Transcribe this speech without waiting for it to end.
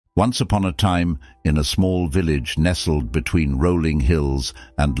Once upon a time, in a small village nestled between rolling hills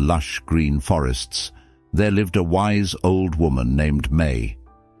and lush green forests, there lived a wise old woman named May.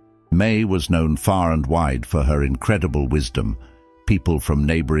 May was known far and wide for her incredible wisdom. People from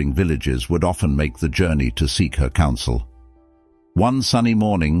neighboring villages would often make the journey to seek her counsel. One sunny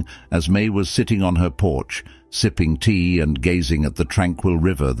morning, as May was sitting on her porch, sipping tea and gazing at the tranquil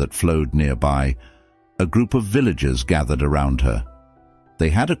river that flowed nearby, a group of villagers gathered around her. They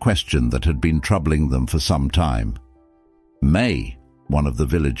had a question that had been troubling them for some time. "May," one of the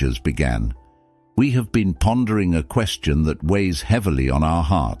villagers began, "we have been pondering a question that weighs heavily on our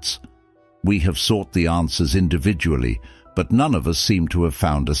hearts. We have sought the answers individually, but none of us seem to have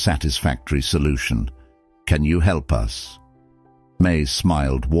found a satisfactory solution. Can you help us?" May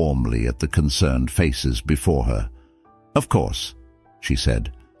smiled warmly at the concerned faces before her. "Of course," she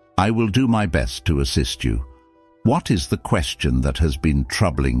said. "I will do my best to assist you. What is the question that has been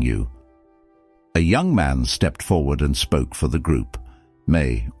troubling you?" A young man stepped forward and spoke for the group.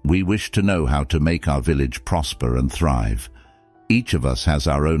 "May, we wish to know how to make our village prosper and thrive. Each of us has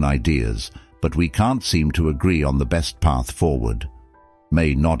our own ideas, but we can't seem to agree on the best path forward."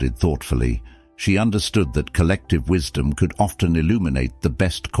 May nodded thoughtfully. She understood that collective wisdom could often illuminate the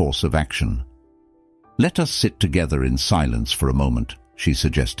best course of action. "Let us sit together in silence for a moment," she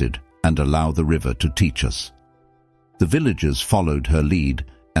suggested, "and allow the river to teach us." The villagers followed her lead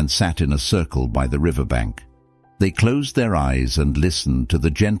and sat in a circle by the riverbank. They closed their eyes and listened to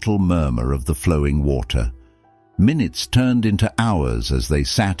the gentle murmur of the flowing water. Minutes turned into hours as they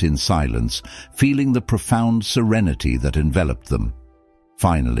sat in silence, feeling the profound serenity that enveloped them.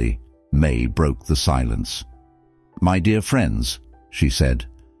 Finally, May broke the silence. "My dear friends," she said,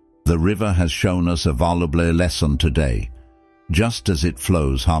 "the river has shown us a valuable lesson today. Just as it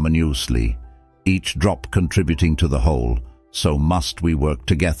flows harmoniously, each drop contributing to the whole, so must we work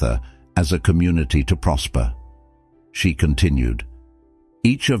together as a community to prosper." She continued,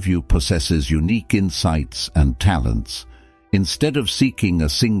 "Each of you possesses unique insights and talents. Instead of seeking a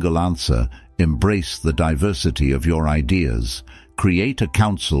single answer, embrace the diversity of your ideas. Create a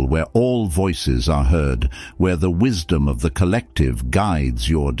council where all voices are heard, where the wisdom of the collective guides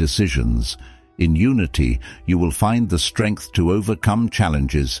your decisions. In unity, you will find the strength to overcome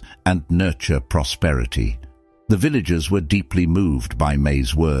challenges and nurture prosperity." The villagers were deeply moved by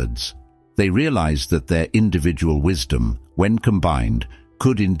May's words. They realized that their individual wisdom, when combined,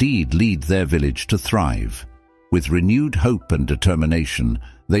 could indeed lead their village to thrive. With renewed hope and determination,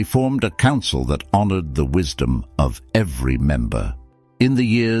 they formed a council that honored the wisdom of every member. In the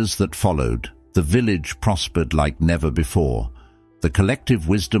years that followed, the village prospered like never before. The collective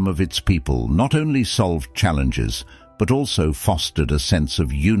wisdom of its people not only solved challenges, but also fostered a sense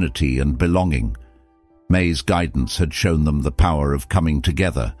of unity and belonging. May's guidance had shown them the power of coming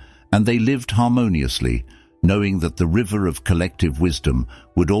together, and they lived harmoniously, knowing that the river of collective wisdom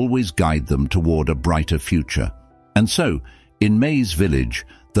would always guide them toward a brighter future. And so, in May's village,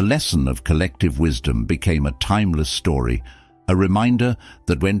 the lesson of collective wisdom became a timeless story, a reminder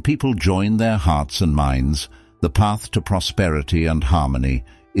that when people join their hearts and minds, the path to prosperity and harmony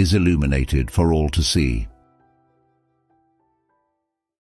is illuminated for all to see.